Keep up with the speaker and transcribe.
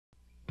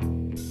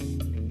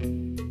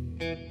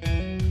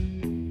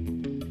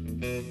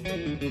Hi,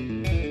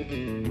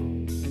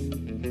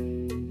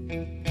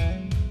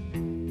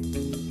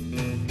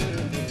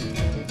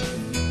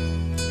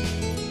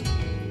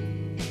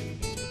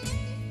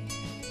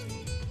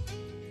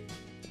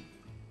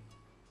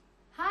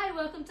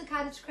 welcome to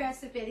Cottage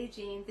Crafts with Betty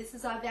Jean. This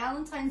is our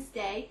Valentine's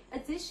Day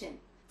edition.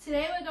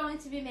 Today we're going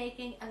to be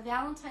making a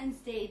Valentine's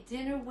Day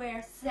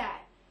dinnerware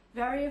set.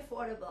 Very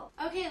affordable.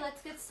 Okay,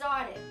 let's get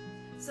started.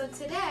 So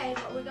today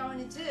what we're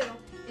going to do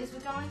is we're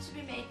going to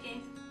be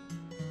making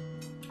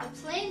a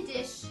plain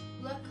dish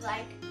look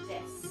like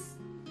this.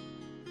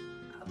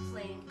 A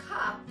plain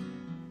cup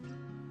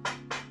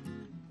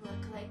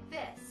look like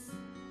this.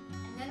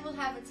 And then we'll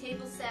have a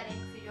table setting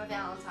for your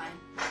Valentine.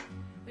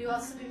 We'll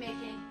also be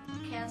making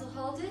candle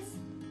holders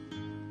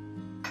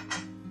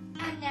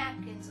and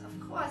napkins,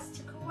 of course,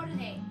 to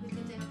coordinate with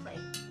the dinner plate.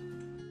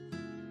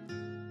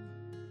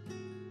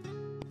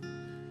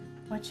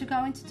 What you're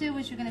going to do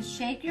is you're going to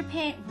shake your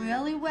paint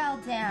really well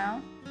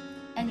down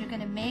and you're going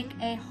to make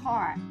a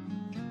heart.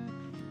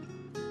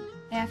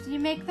 After you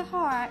make the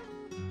heart,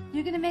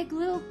 you're going to make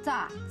little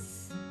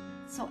dots.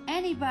 So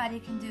anybody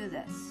can do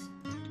this.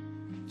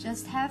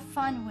 Just have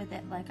fun with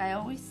it, like I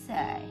always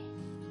say.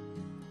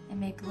 And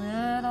make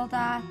little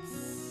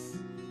dots.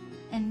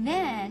 And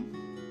then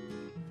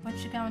what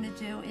you're going to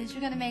do is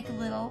you're going to make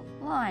little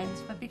lines,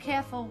 but be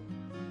careful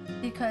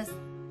because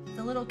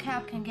the little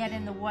cap can get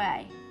in the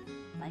way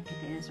like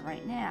it is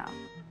right now.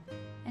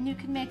 And you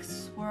can make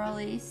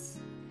swirlies,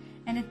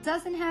 and it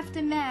doesn't have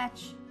to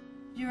match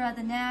your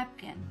other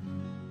napkin.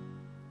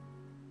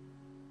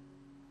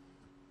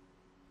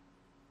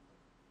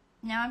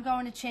 Now I'm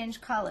going to change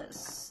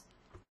colors,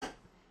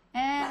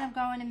 and I'm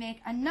going to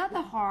make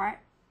another heart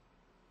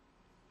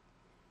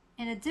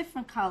in a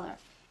different color.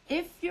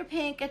 If your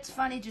paint gets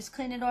funny, just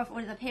clean it off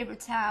with a paper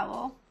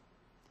towel.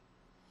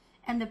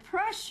 And the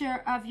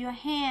pressure of your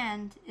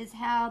hand is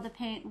how the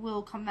paint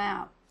will come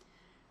out.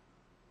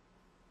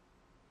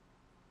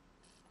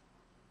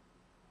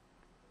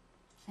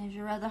 There's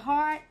your other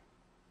heart.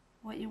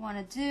 What you want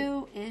to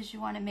do is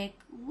you want to make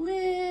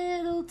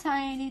little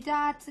tiny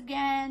dots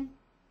again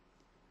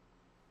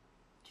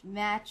to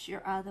match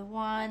your other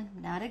one.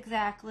 Not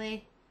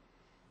exactly.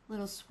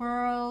 Little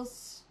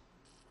swirls.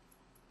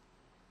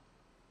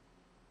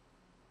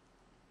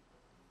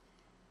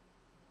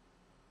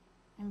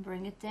 And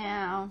bring it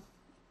down.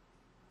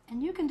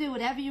 And you can do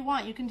whatever you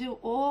want. You can do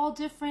all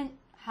different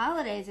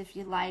holidays if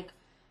you like.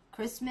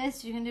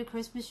 Christmas, you can do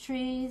Christmas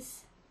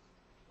trees.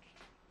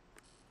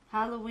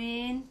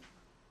 Halloween,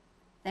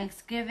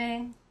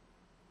 Thanksgiving.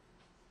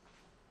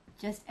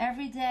 Just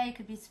every day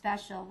could be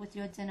special with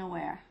your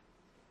dinnerware.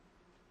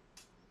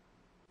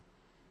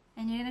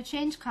 And you're going to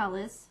change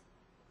colors.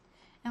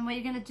 And what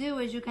you're going to do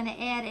is you're going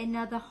to add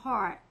another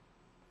heart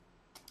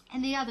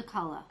in the other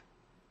color.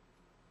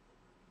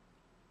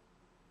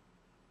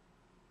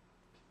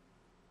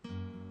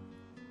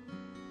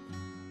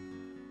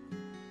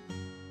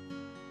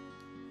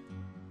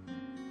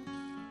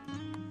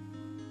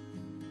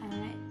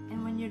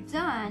 You're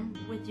done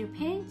with your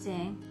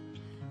painting,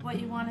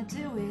 what you want to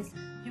do is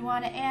you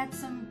want to add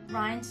some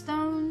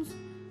rhinestones.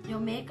 You'll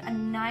make a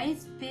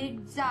nice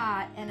big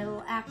dot and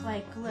it'll act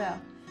like glue.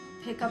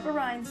 Pick up a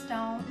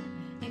rhinestone.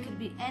 It could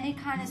be any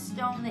kind of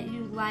stone that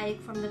you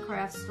like from the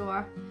craft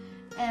store,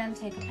 and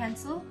take a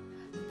pencil,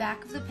 the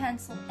back of the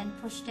pencil, and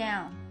push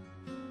down,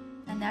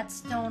 and that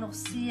stone will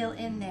seal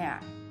in there.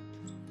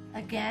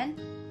 Again,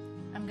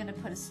 I'm going to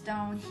put a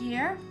stone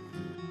here.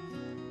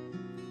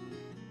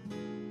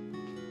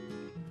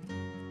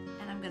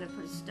 I'm going to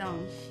put a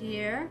stone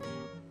here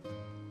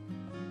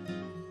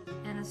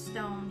and a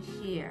stone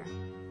here.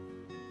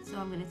 So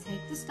I'm going to take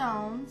the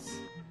stones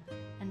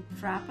and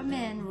drop them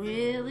in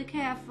really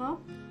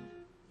careful.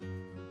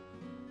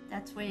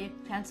 That's where your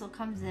pencil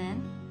comes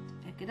in.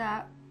 Pick it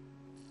up,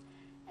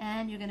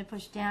 and you're going to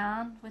push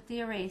down with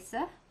the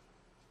eraser,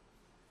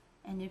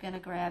 and you're going to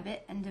grab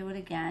it and do it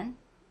again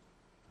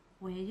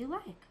where you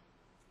like,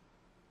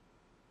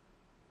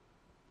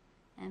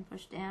 and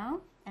push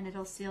down and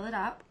it'll seal it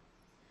up.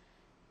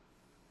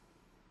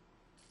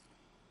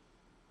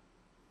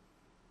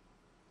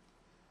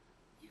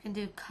 You can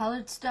do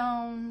colored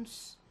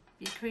stones,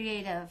 be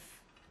creative.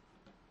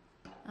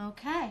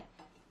 Okay,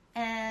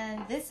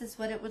 and this is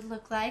what it would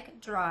look like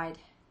dried.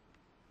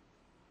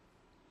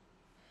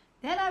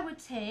 Then I would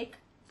take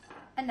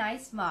a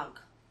nice mug,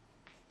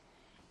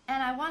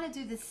 and I want to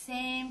do the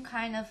same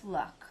kind of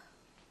look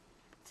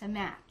to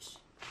match.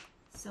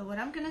 So what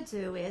I'm going to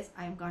do is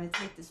I'm going to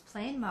take this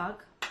plain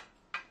mug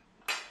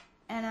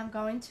and I'm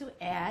going to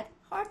add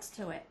hearts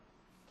to it.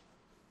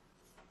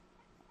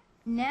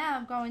 Now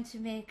I'm going to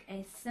make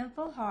a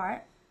simple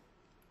heart.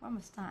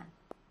 Almost done.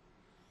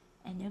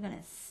 And you're going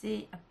to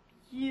see a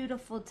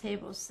beautiful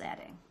table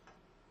setting.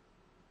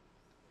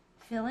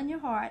 Fill in your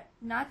heart,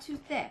 not too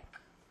thick.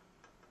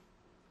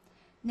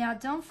 Now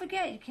don't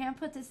forget, you can't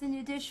put this in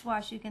your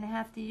dishwasher. You're going to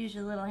have to use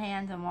your little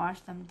hand and wash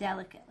them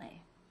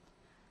delicately.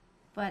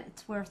 But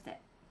it's worth it.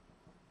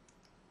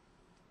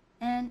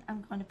 And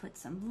I'm going to put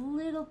some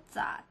little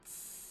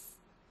dots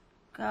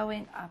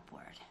going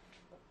upward.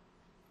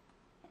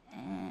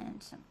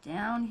 And some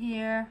down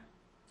here.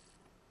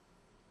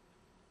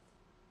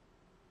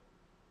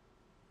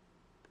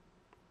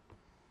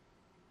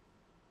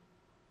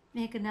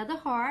 Make another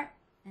heart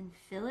and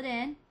fill it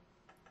in.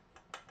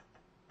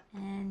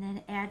 And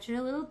then add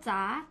your little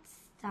dots.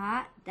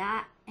 Dot,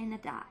 dot, and a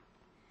dot.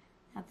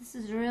 Now this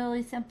is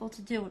really simple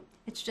to do.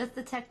 It's just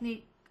the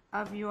technique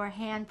of your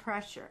hand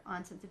pressure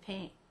onto the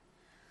paint.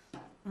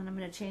 And I'm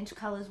going to change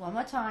colors one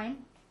more time.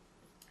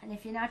 And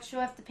if you're not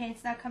sure if the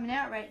paint's not coming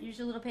out right, use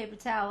your little paper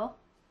towel.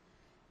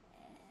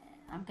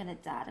 And I'm going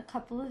to dot a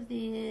couple of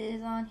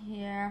these on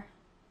here.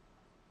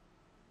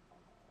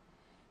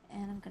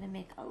 And I'm going to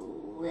make a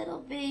little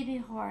baby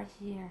heart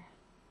here.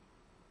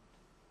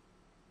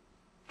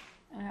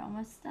 We're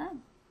almost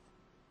done.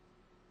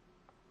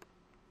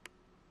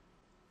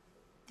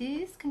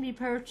 These can be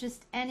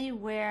purchased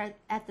anywhere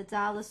at the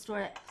dollar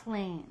store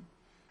plain.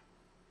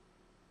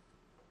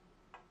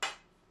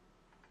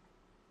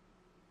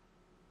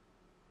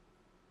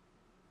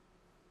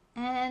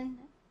 And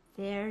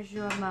there's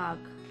your mug.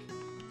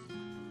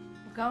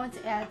 We're going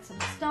to add some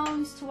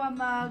stones to our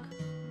mug.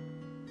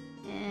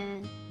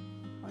 And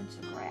I'm going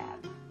to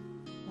grab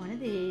one of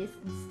these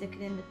and stick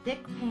it in the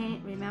thick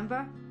paint.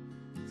 Remember,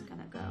 it's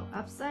going to go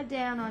upside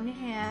down on your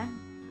hand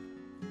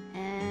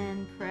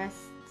and press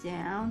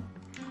down.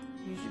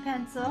 Use your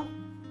pencil.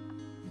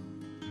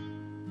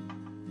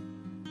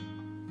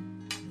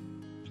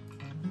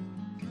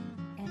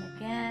 And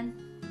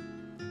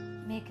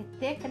again, make it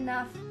thick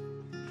enough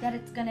that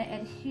it's going to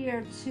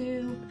adhere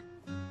to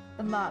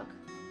the mug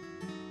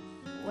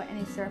or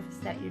any surface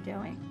that you're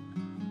doing.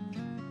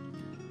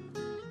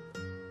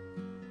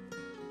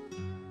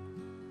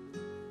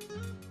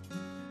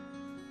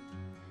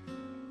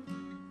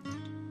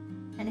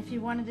 And if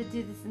you wanted to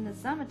do this in the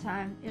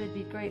summertime, it would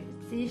be great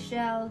with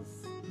seashells,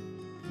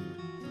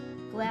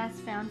 glass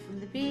found from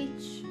the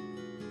beach.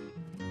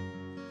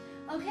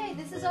 Okay,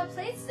 this is our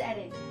plate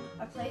setting.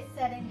 Our plate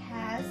setting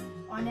has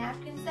our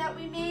napkins that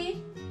we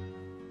made,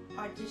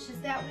 our dishes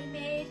that we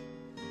made,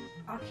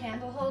 our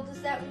candle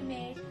holders that we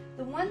made.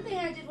 The one thing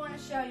I did want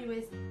to show you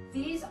is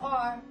these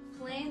are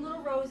plain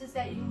little roses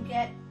that you can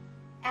get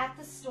at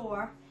the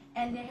store,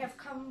 and they have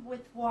come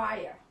with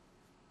wire.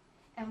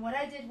 And what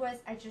I did was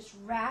I just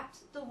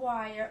wrapped the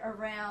wire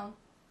around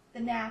the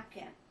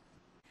napkin.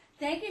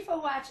 Thank you for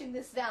watching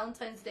this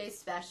Valentine's Day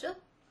special,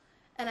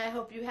 and I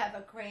hope you have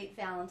a great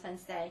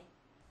Valentine's Day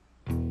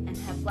and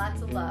have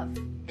lots of love.